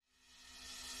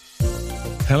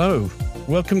Hello,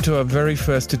 welcome to our very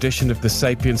first edition of the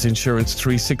Sapiens Insurance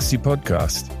 360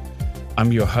 podcast.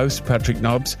 I'm your host, Patrick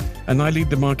Nobbs, and I lead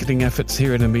the marketing efforts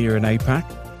here in EMEA and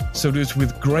APAC. So it is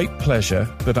with great pleasure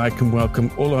that I can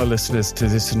welcome all our listeners to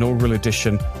this inaugural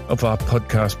edition of our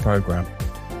podcast program.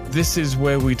 This is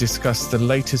where we discuss the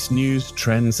latest news,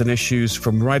 trends, and issues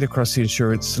from right across the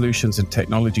insurance solutions and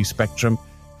technology spectrum.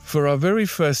 For our very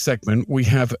first segment, we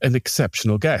have an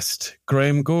exceptional guest,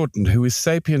 Graham Gordon, who is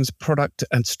Sapiens Product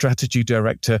and Strategy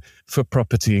Director for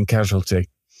Property and Casualty.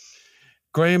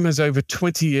 Graham has over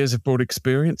 20 years of broad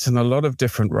experience in a lot of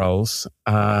different roles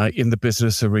in the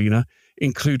business arena,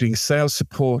 including sales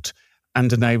support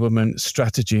and enablement,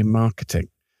 strategy and marketing.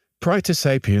 Prior to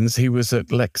Sapiens, he was at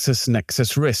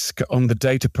LexisNexis Risk on the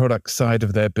data product side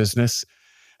of their business,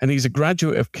 and he's a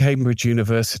graduate of Cambridge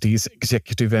University's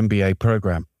Executive MBA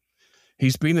program.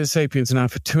 He's been at Sapiens now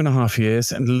for 2.5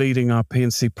 years and leading our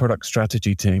P&C product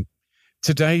strategy team.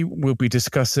 Today, we'll be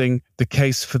discussing the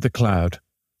case for the cloud.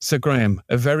 So Graham,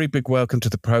 a very big welcome to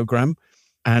the program,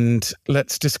 and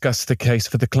let's discuss the case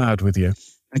for the cloud with you.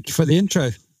 Thank you for the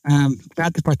intro.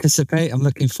 Glad to participate. I'm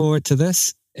looking forward to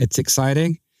this. It's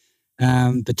exciting.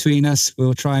 Between us,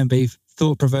 we'll try and be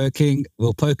thought-provoking.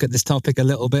 We'll poke at this topic a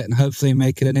little bit and hopefully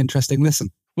make it an interesting listen.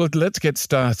 Well, let's get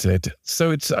started. So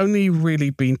it's only really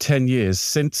been 10 years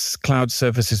since cloud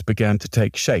services began to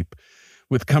take shape,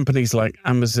 with companies like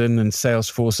Amazon and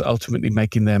Salesforce ultimately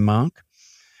making their mark.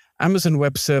 Amazon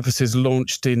Web Services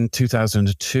launched in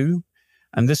 2002,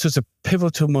 and this was a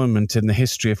pivotal moment in the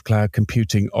history of cloud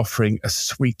computing, offering a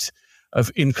suite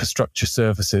of infrastructure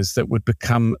services that would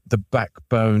become the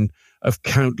backbone of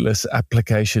countless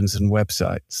applications and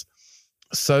websites.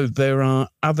 So there are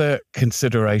other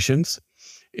considerations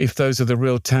if those are the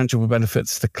real tangible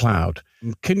benefits to the cloud.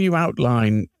 Can you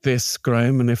outline this,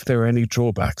 Graham, and if there are any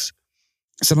drawbacks?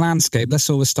 It's a landscape. Let's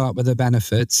always start with the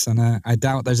benefits. And I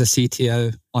doubt there's a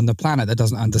CTO on the planet that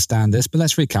doesn't understand this, but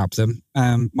let's recap them.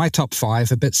 My top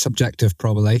 5, a bit subjective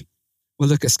probably. We'll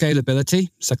look at scalability.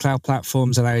 So cloud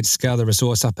platforms allow you to scale the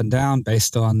resource up and down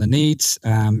based on the needs.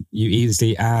 You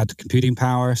easily add computing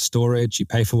power, storage, you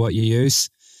pay for what you use.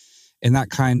 In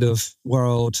that kind of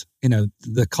world,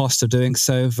 the cost of doing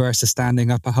so versus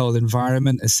standing up a whole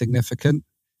environment is significant.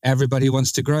 Everybody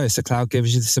wants to grow, so cloud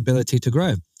gives you this ability to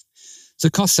grow. So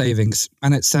cost savings,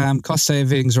 and it's cost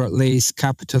savings or at least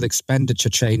capital expenditure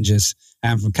changes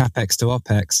from CapEx to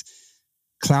OpEx.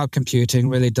 Cloud computing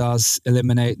really does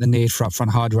eliminate the need for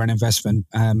upfront hardware and investment,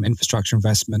 infrastructure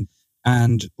investment.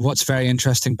 And what's very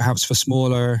interesting, perhaps for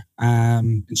smaller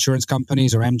insurance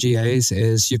companies or MGAs,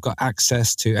 is you've got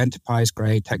access to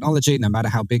enterprise-grade technology, no matter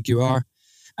how big you are.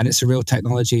 And it's a real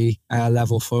technology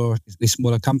level for these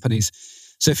smaller companies.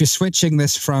 So if you're switching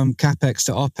this from CapEx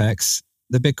to OpEx,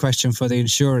 the big question for the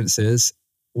insurance is,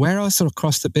 where else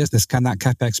across the business can that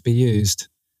CapEx be used?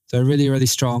 So a really, really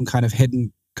strong kind of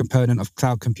hidden component of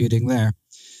cloud computing there.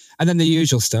 And then the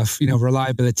usual stuff,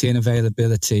 reliability and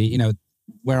availability,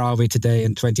 where are we today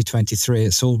in 2023?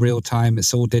 It's all real time.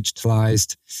 It's all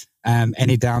digitalized.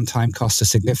 Any downtime costs are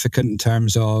significant in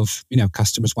terms of,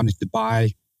 customers wanting to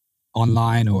buy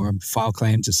online or file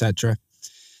claims, etc.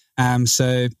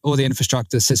 So all the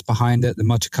infrastructure that sits behind it, the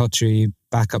multicultural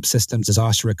backup systems,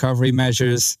 disaster recovery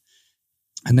measures,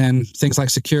 and then things like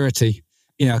security.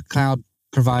 Cloud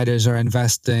providers are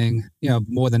investing,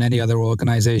 more than any other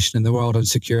organization in the world on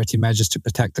security measures to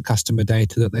protect the customer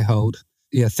data that they hold.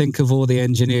 Think of all the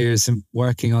engineers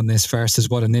working on this versus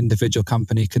what an individual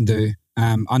company can do.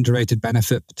 Underrated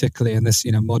benefit, particularly in this,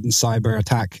 modern cyber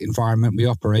attack environment we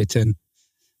operate in.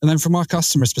 And then from our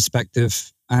customers'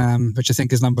 perspective, which I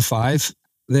think is number 5,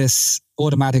 this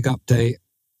automatic update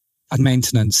and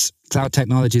maintenance. Cloud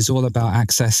technology is all about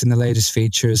accessing the latest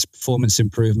features, performance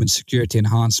improvements, security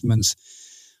enhancements,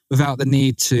 without the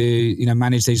need to,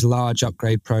 manage these large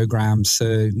upgrade programs.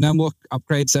 So no more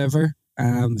upgrades ever.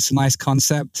 It's a nice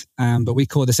concept, but we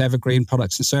call this evergreen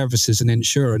products and services in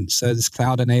insurance. So this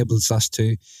cloud enables us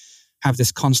to have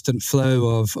this constant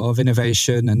flow of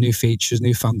innovation and new features,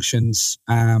 new functions,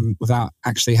 without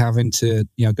actually having to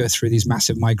go through these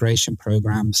massive migration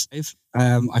programs.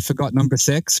 I forgot number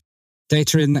 6,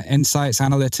 data insights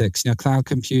analytics. Cloud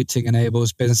computing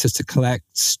enables businesses to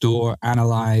collect, store,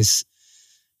 analyze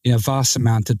vast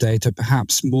amount of data,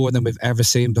 perhaps more than we've ever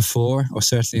seen before, or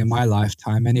certainly in my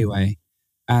lifetime anyway.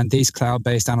 And these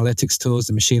cloud-based analytics tools,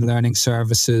 the machine learning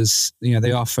services,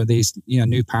 they offer these,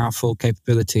 new powerful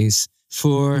capabilities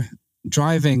for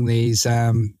driving these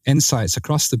insights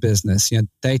across the business.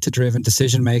 Data-driven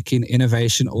decision-making,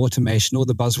 innovation, automation, all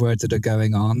the buzzwords that are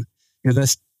going on.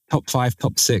 Let's top 5,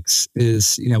 top 6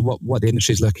 is, what the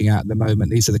industry is looking at the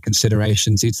moment. These are the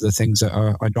considerations. These are the things that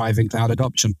are driving cloud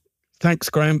adoption. Thanks,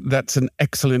 Graham. That's an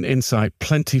excellent insight.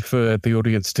 Plenty for the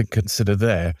audience to consider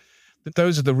there. But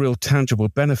those are the real tangible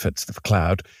benefits of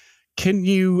cloud. Can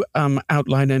you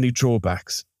outline any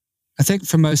drawbacks? I think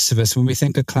for most of us, when we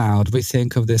think of cloud, we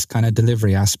think of this kind of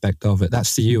delivery aspect of it.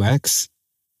 That's the UX.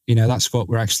 That's what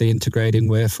we're actually integrating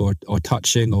with or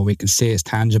touching, or we can see it's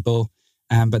tangible.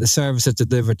 But the service is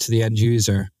delivered to the end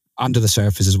user. Under the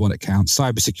surface is what it counts.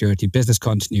 Cybersecurity, business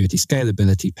continuity,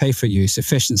 scalability, pay for use,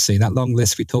 efficiency, that long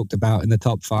list we talked about in the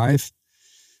top 5.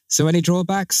 So any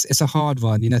drawbacks? It's a hard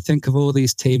one. Think of all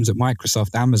these teams at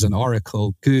Microsoft, Amazon,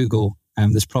 Oracle, Google,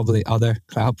 and there's probably other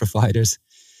cloud providers.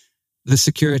 The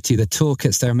security, the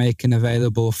toolkits they're making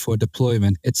available for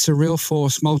deployment, it's a real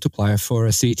force multiplier for a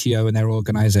CTO in their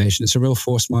organization. It's a real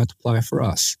force multiplier for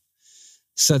us.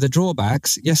 So the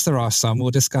drawbacks, yes, there are some.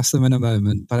 We'll discuss them in a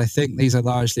moment, but I think these are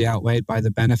largely outweighed by the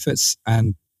benefits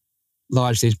and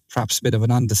largely perhaps a bit of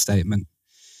an understatement.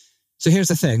 So here's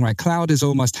the thing, right? Cloud is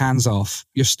almost hands-off.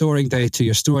 You're storing data,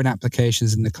 you're storing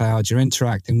applications in the cloud, you're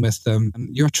interacting with them,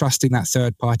 you're trusting that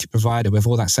third-party provider with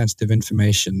all that sensitive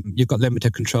information. You've got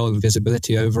limited control and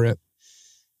visibility over it.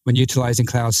 When utilizing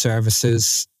cloud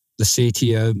services, the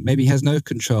CTO maybe has no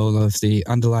control of the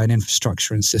underlying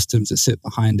infrastructure and systems that sit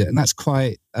behind it. And that's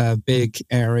quite a big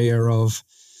area of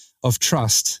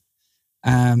trust.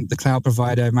 The cloud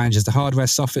provider manages the hardware,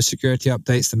 software, security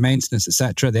updates, the maintenance,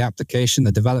 etc., the application,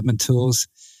 the development tools.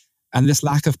 And this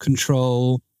lack of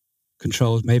control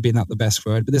is maybe not the best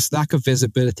word, but this lack of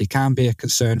visibility can be a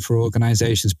concern for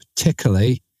organizations,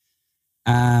 particularly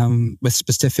with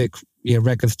specific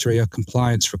regulatory or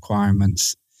compliance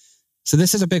requirements. So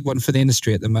this is a big one for the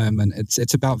industry at the moment.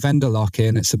 It's about vendor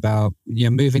lock-in. It's about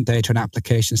moving data and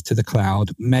applications to the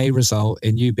cloud may result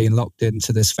in you being locked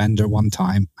into this vendor one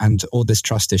time and all this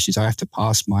trust issues. I have to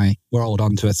pass my world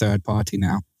on to a third party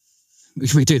now.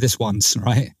 We do this once,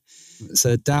 right?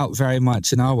 So doubt very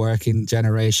much in our working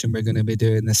generation we're going to be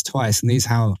doing this twice. And these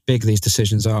how big these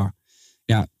decisions are.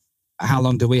 Yeah. How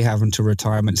long do we have until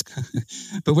retirement?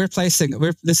 But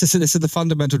this is the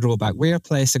fundamental drawback. We are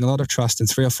placing a lot of trust in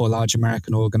 3 or 4 large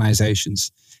American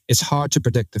organizations. It's hard to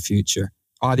predict the future.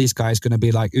 Are these guys going to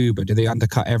be like Uber? Do they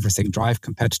undercut everything, drive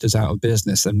competitors out of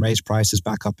business and raise prices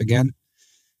back up again?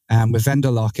 With vendor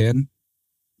lock-in,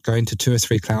 going to 2 or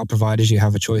 3 cloud providers, you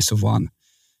have a choice of one.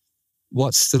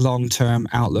 What's the long-term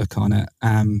outlook on it?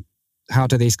 How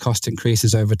do these cost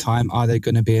increases over time? Are they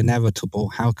going to be inevitable?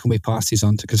 How can we pass these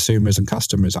on to consumers and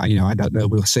customers? I don't know.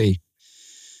 We'll see.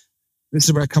 This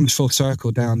is where it comes full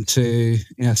circle down to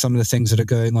some of the things that are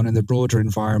going on in the broader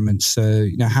environment. So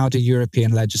how do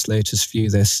European legislators view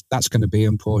this? That's going to be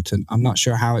important. I'm not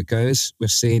sure how it goes. We've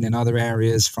seen in other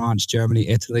areas, France, Germany,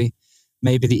 Italy,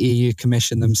 maybe the EU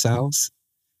Commission themselves.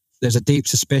 There's a deep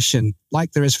suspicion,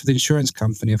 like there is for the insurance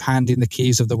company, of handing the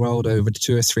keys of the world over to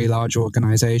 2 or 3 large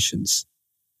organizations.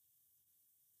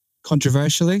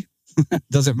 Controversially,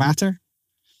 does it matter?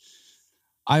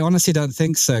 I honestly don't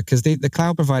think so, because the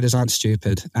cloud providers aren't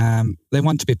stupid. They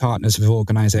want to be partners with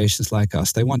organizations like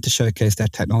us. They want to showcase their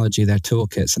technology, their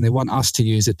toolkits, and they want us to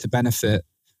use it to benefit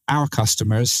our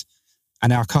customers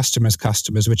and our customers'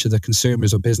 customers, which are the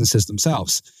consumers or businesses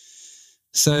themselves.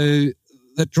 So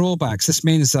the drawbacks, this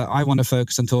means that I want to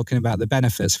focus on talking about the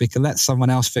benefits. We can let someone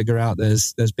else figure out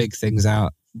those big things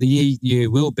out. The EU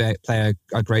will play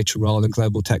a greater role in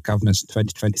global tech governance in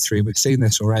 2023. We've seen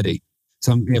this already.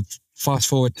 So fast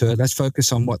forward to it. Let's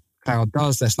focus on what cloud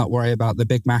does. Let's not worry about the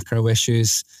big macro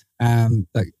issues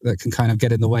that can kind of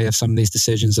get in the way of some of these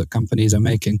decisions that companies are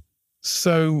making.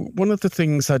 So one of the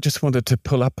things I just wanted to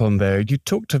pull up on there, you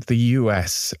talked of the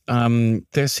US.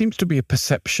 There seems to be a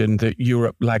perception that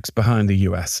Europe lags behind the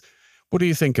US. What do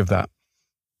you think of that?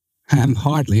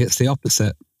 Hardly. It's the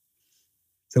opposite.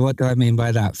 So what do I mean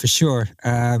by that? For sure,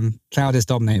 cloud is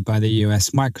dominated by the US.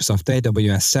 Microsoft,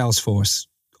 AWS, Salesforce,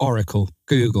 Oracle,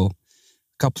 Google,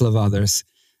 a couple of others.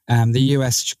 The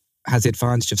US has the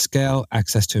advantage of scale,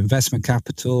 access to investment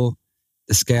capital.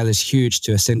 The scale is huge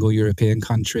to a single European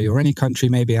country or any country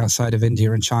maybe outside of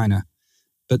India and China.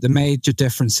 But the major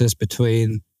differences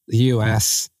between the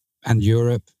US and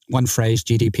Europe, one phrase,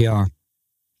 GDPR.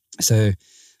 So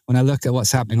when I look at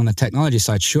what's happening on the technology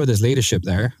side, sure, there's leadership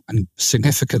there and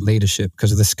significant leadership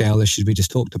because of the scale issues we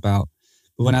just talked about.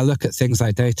 But when I look at things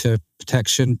like data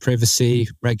protection, privacy,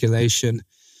 regulation,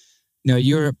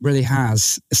 Europe really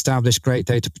has established great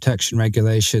data protection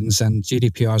regulations, and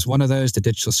GDPR is one of those. The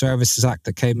Digital Services Act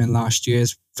that came in last year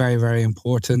is very, very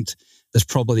important. There's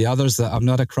probably others that I'm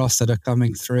not across that are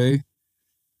coming through.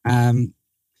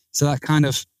 So that kind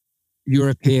of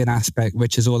European aspect,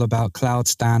 which is all about cloud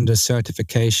standards,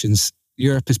 certifications.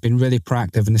 Europe has been really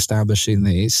proactive in establishing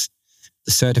these.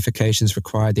 The certifications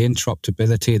require the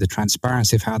interoperability, the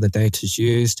transparency of how the data is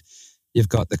used. You've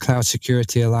got the Cloud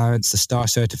Security Alliance, the STAR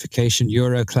certification,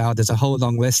 Eurocloud. There's a whole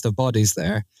long list of bodies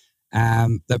there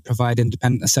that provide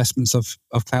independent assessments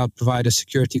of cloud provider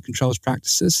security controls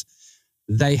practices.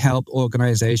 They help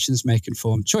organizations make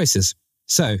informed choices.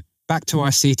 So back to our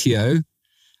CTO.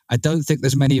 I don't think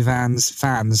there's many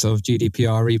fans of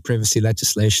GDPR e-privacy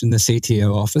legislation in the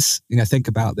CTO office. Think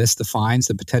about this, the fines,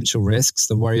 the potential risks,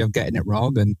 the worry of getting it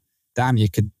wrong, and damn, you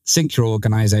could sink your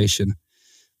organization.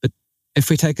 But if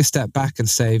we take a step back and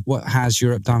say, what has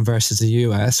Europe done versus the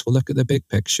US? We'll look at the big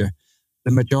picture.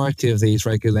 The majority of these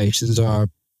regulations are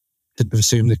to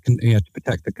presume to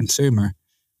protect the consumer.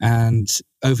 And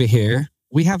over here,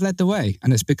 we have led the way,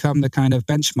 and it's become the kind of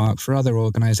benchmark for other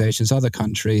organizations, other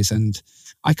countries. And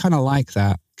I kind of like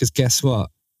that, because guess what?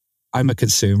 I'm a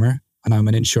consumer and I'm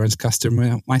an insurance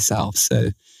customer myself.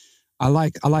 So I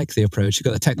like the approach. You've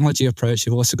got the technology approach.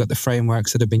 You've also got the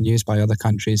frameworks that have been used by other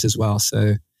countries as well.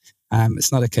 So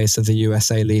it's not a case of the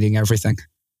USA leading everything.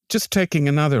 Just taking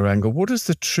another angle, what is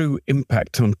the true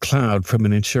impact on cloud from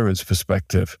an insurance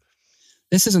perspective?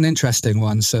 This is an interesting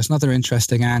one. So it's another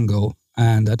interesting angle.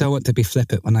 And I don't want to be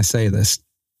flippant when I say this.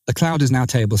 The cloud is now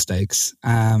table stakes.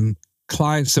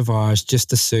 Clients of ours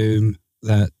just assume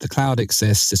that the cloud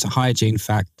exists. It's a hygiene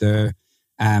factor.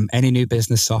 Any new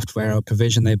business software or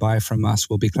provision they buy from us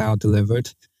will be cloud delivered.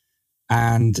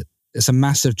 And it's a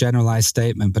massive generalized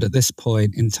statement, but at this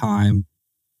point in time,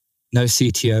 no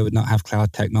CTO would not have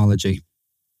cloud technology.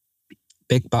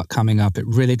 Big buck coming up. It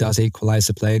really does equalize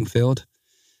the playing field.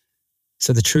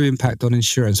 So the true impact on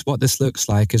insurance, what this looks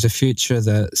like is a future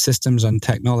that systems and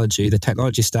technology, the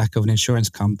technology stack of an insurance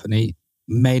company,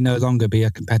 may no longer be a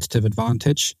competitive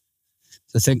advantage.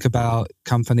 So think about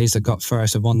companies that got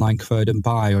first of online quote and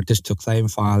buy or digital claim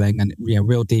filing and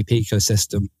real deep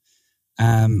ecosystem.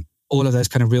 All of those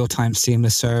kind of real-time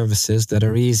seamless services that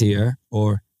are easier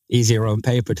on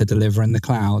paper to deliver in the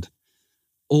cloud.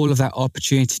 All of that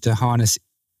opportunity to harness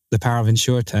the power of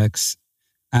insurtechs.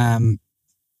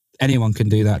 Anyone can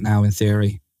do that now in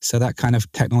theory. So that kind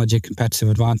of technology competitive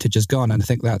advantage is gone. And I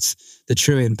think that's the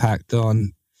true impact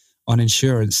on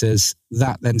insurance is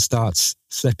that then starts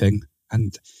flipping.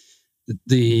 And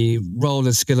the role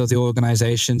and skill of the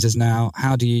organizations is now,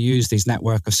 how do you use these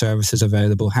network of services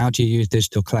available? How do you use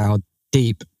digital cloud,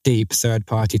 deep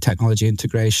third-party technology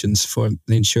integrations for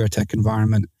the insurtech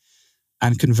environment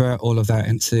and convert all of that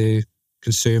into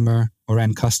consumer or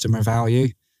end customer value?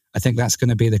 I think that's going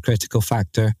to be the critical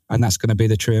factor, and that's going to be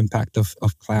the true impact of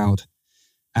cloud.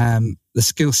 The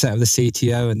skill set of the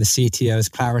CTO and the CTO's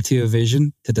clarity of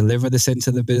vision to deliver this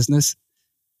into the business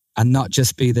and not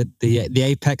just be the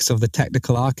apex of the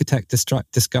technical architect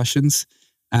discussions.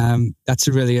 That's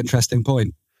a really interesting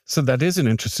point. So that is an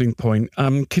interesting point.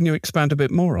 Can you expand a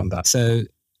bit more on that? So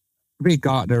read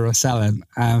Gartner or Salem.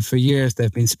 For years,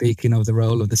 they've been speaking of the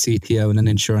role of the CTO in an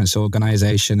insurance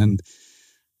organization. And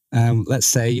let's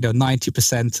say,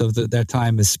 90% of their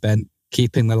time is spent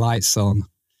keeping the lights on.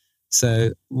 So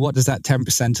what does that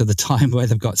 10% of the time where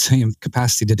they've got some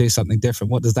capacity to do something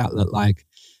different, what does that look like?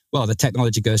 Well, the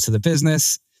technology goes to the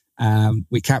business.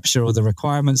 We capture all the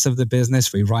requirements of the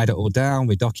business. We write it all down.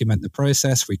 We document the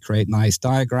process. We create nice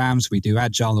diagrams. We do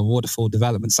agile or waterfall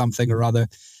development, something or other.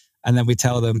 And then we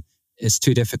tell them it's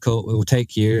too difficult. It will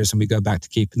take years. And we go back to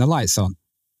keeping the lights on.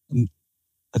 And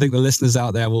I think the listeners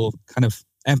out there will kind of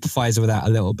empathize with that a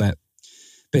little bit.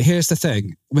 But here's the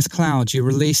thing. With cloud, you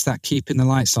release that keeping the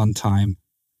lights on time.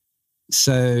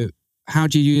 So how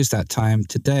do you use that time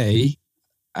today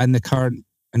and the current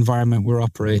environment we're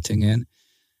operating in?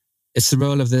 It's the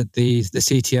role of the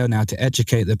CTO now to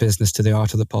educate the business to the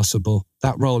art of the possible.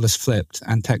 That role has flipped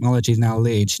and technology now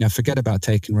leads. Forget about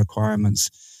taking requirements.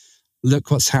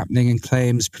 Look what's happening in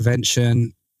claims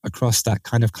prevention across that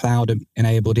kind of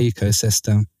cloud-enabled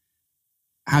ecosystem.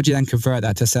 How do you then convert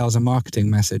that to sales and marketing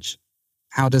message?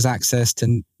 How does access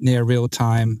to near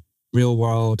real-time,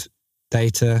 real-world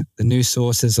data, the new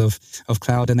sources of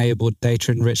cloud-enabled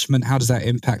data enrichment, how does that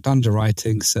impact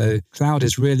underwriting? So cloud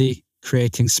is really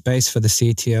creating space for the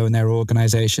CTO and their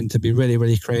organization to be really,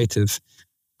 really creative.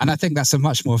 And I think that's a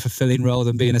much more fulfilling role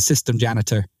than being a system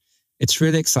janitor. It's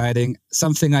really exciting.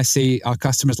 Something I see our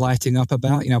customers lighting up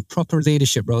about, proper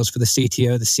leadership roles for the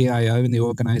CTO, the CIO, and the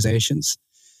organizations.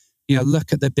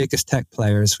 Look at the biggest tech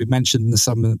players. We mentioned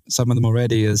some of them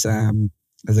already as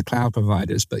the cloud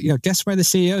providers. But guess where the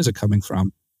CEOs are coming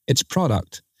from? It's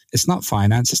product. It's not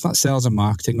finance. It's not sales and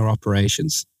marketing or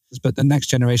operations. but the next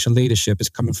generation leadership is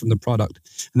coming from the product.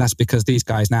 And that's because these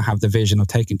guys now have the vision of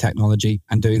taking technology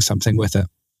and doing something with it.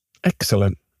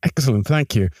 Excellent.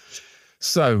 Thank you.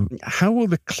 So how will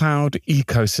the cloud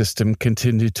ecosystem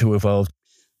continue to evolve?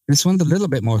 This one's a little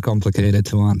bit more complicated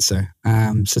to answer.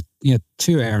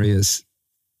 Two areas.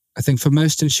 I think for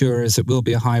most insurers, it will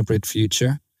be a hybrid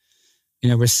future.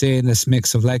 We're seeing this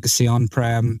mix of legacy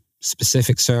on-prem,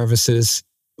 specific services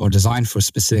or designed for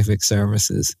specific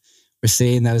services. We're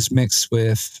seeing those mixed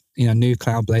with, new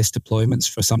cloud-based deployments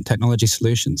for some technology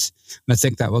solutions. And I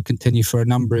think that will continue for a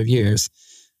number of years.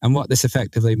 And what this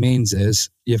effectively means is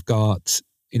you've got,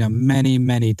 many,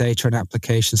 many data and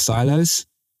application silos.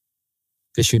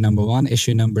 Issue number one.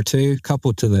 Issue number two,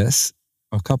 coupled to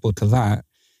that,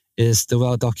 is the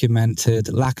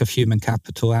well-documented lack of human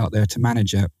capital out there to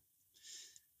manage it.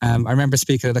 I remember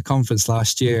speaking at a conference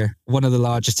last year, one of the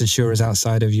largest insurers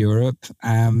outside of Europe,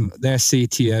 their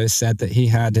CTO said that he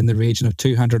had in the region of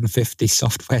 250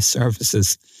 software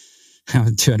services,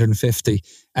 250.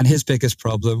 And his biggest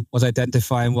problem was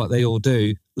identifying what they all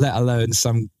do, let alone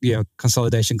some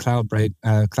consolidation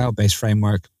cloud-based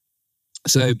framework.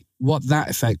 So what that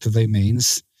effectively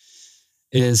means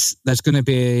is there's going to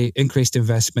be increased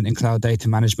investment in cloud data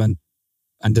management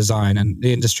and design, and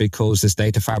the industry calls this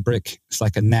data fabric. It's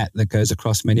like a net that goes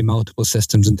across multiple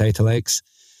systems and data lakes,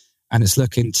 and it's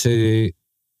looking to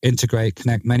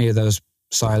connect many of those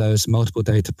silos, multiple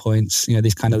data points,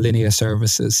 these kind of linear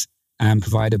services,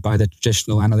 provided by the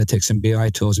traditional analytics and BI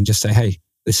tools, and just say, hey,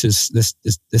 this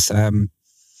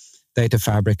data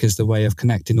fabric is the way of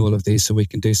connecting all of these, so we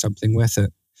can do something with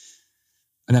it.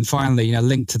 And then finally,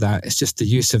 linked to that, it's just the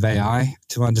use of AI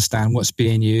to understand what's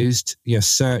being used,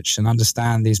 search and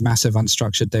understand these massive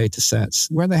unstructured data sets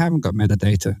where they haven't got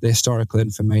metadata, the historical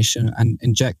information, and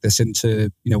inject this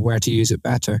into, where to use it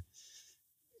better.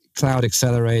 Cloud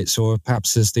accelerates or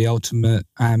perhaps is the ultimate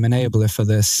enabler for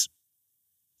this.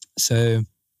 So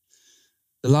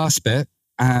the last bit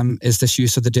is this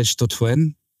use of the digital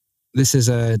twin. This is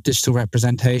a digital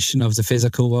representation of the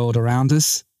physical world around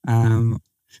us.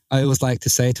 I always like to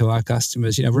say to our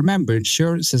customers, remember,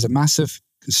 insurance is a massive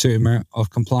consumer of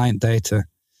compliant data.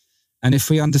 And if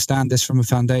we understand this from a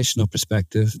foundational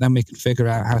perspective, then we can figure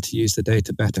out how to use the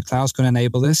data better. Cloud's going to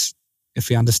enable this. If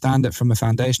we understand it from a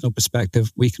foundational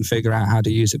perspective, we can figure out how to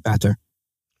use it better.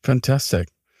 Fantastic.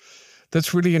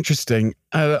 That's really interesting.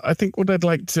 I think what I'd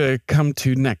like to come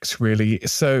to next, really,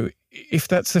 so if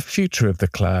that's the future of the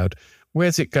cloud,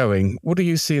 where's it going? What do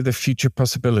you see are the future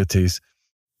possibilities?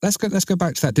 Let's go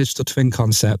back to that digital twin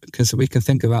concept, because we can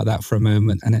think about that for a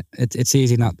moment, and it's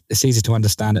easy to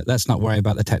understand it. Let's not worry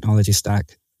about the technology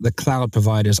stack. The cloud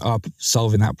providers are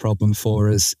solving that problem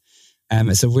for us.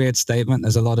 It's a weird statement.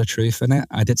 There's a lot of truth in it.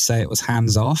 I did say it was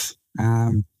hands off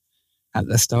at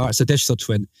the start. It's a digital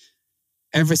twin.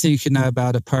 Everything you can know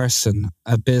about a person,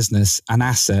 a business, an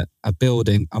asset, a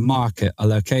building, a market, a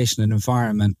location, an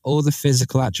environment, all the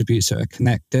physical attributes that are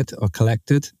connected or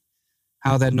collected,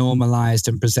 how they're normalized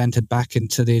and presented back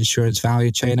into the insurance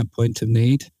value chain at point of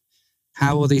need,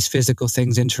 how all these physical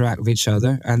things interact with each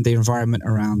other and the environment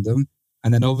around them,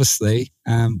 and then obviously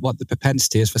what the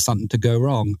propensity is for something to go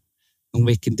wrong. And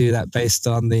we can do that based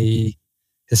on the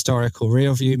historical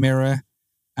rear view mirror,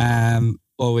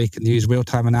 or we can use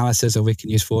real-time analysis, or we can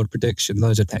use forward prediction.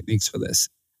 Those are techniques for this.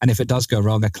 And if it does go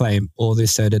wrong, a claim, all the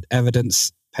asserted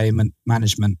evidence, payment,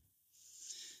 management.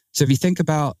 So if you think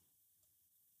about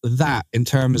that in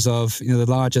terms of the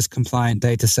largest compliant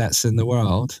data sets in the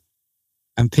world,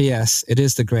 and PS, it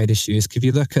is the greatest use. If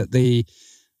you look at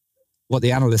what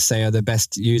the analysts say are the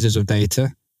best users of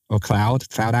data or cloud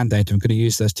and data, I'm going to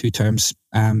use those two terms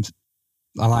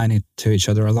aligning to each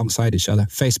other, alongside each other: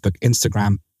 Facebook,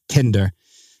 Instagram, Tinder.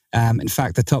 In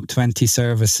fact, the top 20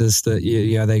 services that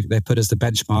they put as the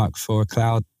benchmark for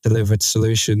cloud delivered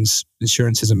solutions,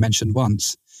 insurance isn't mentioned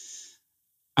once.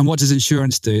 And what does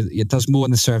insurance do? It does more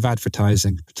than serve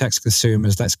advertising, protects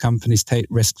consumers, lets companies take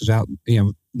risks without,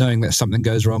 knowing that if something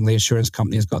goes wrong, the insurance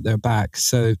company has got their back.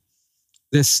 So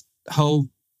this whole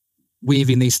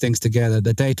weaving these things together,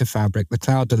 the data fabric, the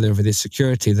cloud delivery, the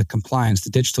security, the compliance, the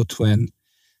digital twin,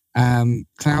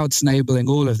 cloud's enabling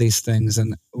all of these things,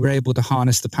 and we're able to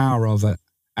harness the power of it.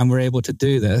 And we're able to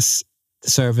do this to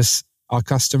service our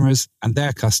customers and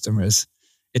their customers.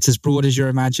 It's as broad as your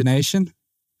imagination.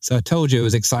 So I told you it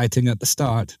was exciting at the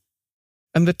start.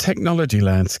 And the technology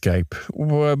landscape,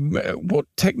 what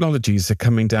technologies are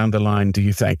coming down the line, do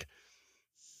you think?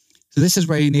 So this is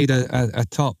where you need a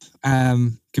top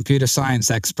computer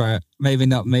science expert, maybe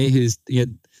not me,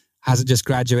 hasn't just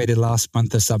graduated last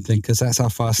month or something, because that's how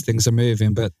fast things are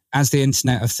moving. But as the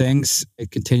Internet of Things,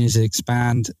 it continues to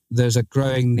expand, there's a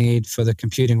growing need for the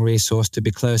computing resource to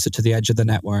be closer to the edge of the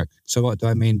network. So what do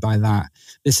I mean by that?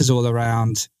 This is all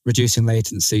around reducing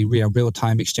latency,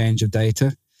 real-time exchange of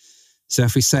data. So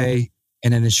if we say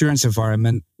in an insurance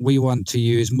environment, we want to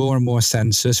use more and more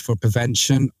sensors for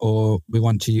prevention, or we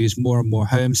want to use more and more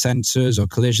home sensors or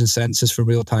collision sensors for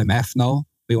real-time FNOL.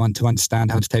 We want to understand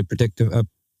how to take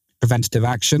preventative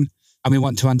action. And we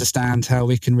want to understand how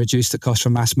we can reduce the cost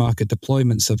for mass market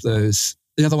deployments of those.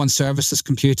 The other one, services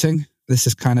computing. This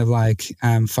is kind of like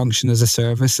function as a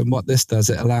service. And what this does,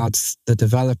 it allows the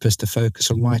developers to focus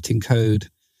on writing code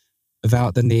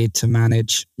without the need to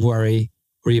manage, worry,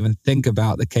 or even think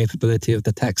about the capability of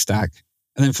the tech stack.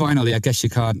 And then finally, I guess you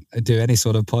can't do any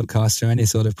sort of podcast or any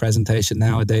sort of presentation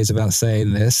nowadays without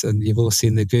saying this. And you've all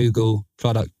seen the Google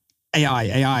product,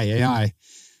 AI.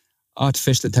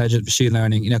 Artificial intelligence, machine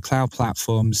learning, cloud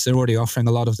platforms, they're already offering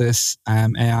a lot of this,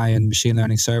 AI and machine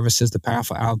learning services, the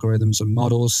powerful algorithms and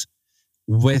models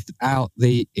without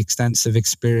the extensive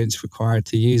experience required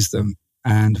to use them.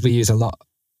 And we use a lot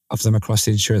of them across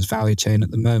the insurance value chain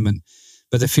at the moment.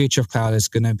 But the future of cloud is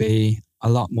going to be a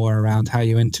lot more around how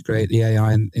you integrate the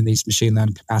AI in these machine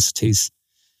learning capacities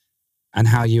and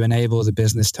how you enable the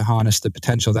business to harness the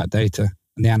potential of that data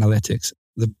and the analytics.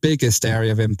 The biggest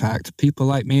area of impact, people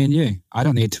like me and you. I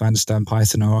don't need to understand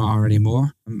Python or R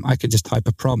anymore. I can just type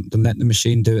a prompt and let the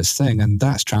machine do its thing, and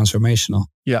that's transformational.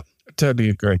 Yeah, I totally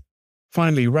agree.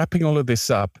 Finally, wrapping all of this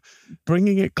up,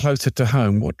 bringing it closer to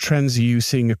home, what trends are you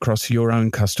seeing across your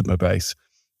own customer base?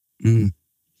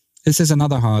 This is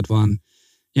another hard one.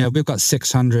 We've got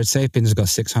Sapiens has got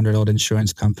 600 odd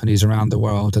insurance companies around the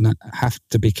world, and I have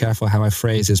to be careful how I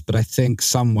phrase this, but I think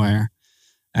somewhere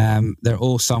they're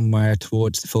all somewhere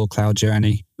towards the full cloud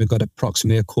journey. We've got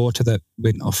approximately a quarter that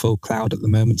we're not full cloud at the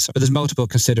moment. So there's multiple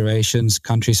considerations,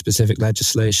 country-specific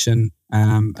legislation.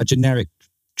 A generic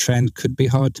trend could be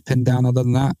hard to pin down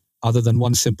other than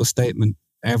one simple statement.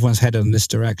 Everyone's headed in this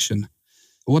direction.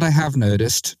 What I have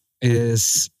noticed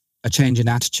is a change in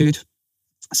attitude.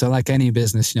 So like any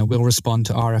business, we'll respond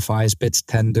to RFIs, bids,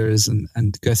 tenders,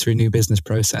 and go through new business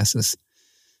processes.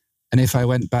 And if I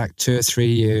went back 2 or 3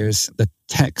 years, the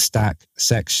tech stack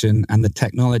section and the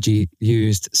technology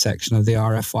used section of the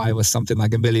RFI was something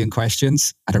like 1 million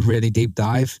questions at a really deep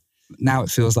dive. Now it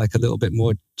feels like a little bit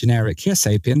more generic. Here,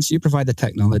 Sapiens, you provide the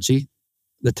technology,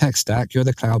 the tech stack, you're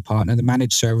the cloud partner, the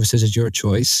managed services is your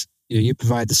choice. You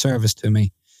provide the service to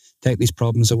me. Take these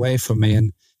problems away from me.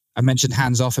 And I mentioned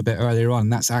hands off a bit earlier on.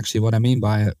 And that's actually what I mean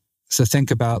by it. So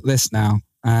think about this now.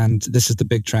 And this is the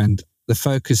big trend. The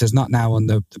focus is not now on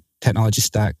the technology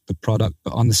stack, the product,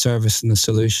 but on the service and the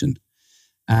solution.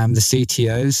 The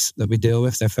CTOs that we deal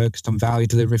with, they're focused on value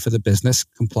delivery for the business,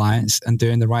 compliance, and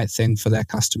doing the right thing for their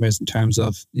customers in terms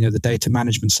of, the data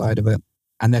management side of it.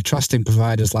 And they're trusting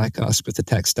providers like us with the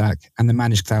tech stack and the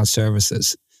managed cloud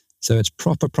services. So it's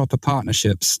proper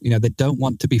partnerships. They don't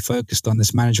want to be focused on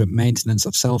this management maintenance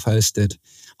of self-hosted,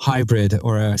 hybrid,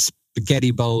 or a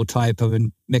spaghetti bowl type of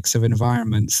mix of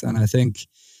environments. And I think,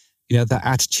 that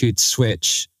attitude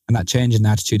switch and that change in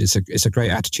attitude is a great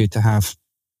attitude to have.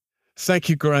 Thank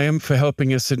you, Graham, for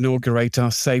helping us inaugurate our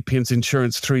Sapiens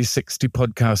Insurance 360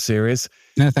 podcast series.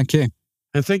 No, thank you.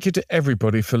 And thank you to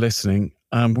everybody for listening.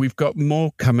 We've got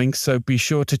more coming, so be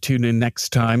sure to tune in next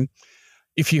time.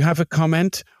 If you have a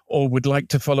comment or would like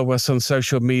to follow us on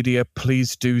social media,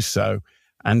 please do so.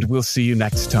 And we'll see you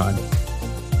next time.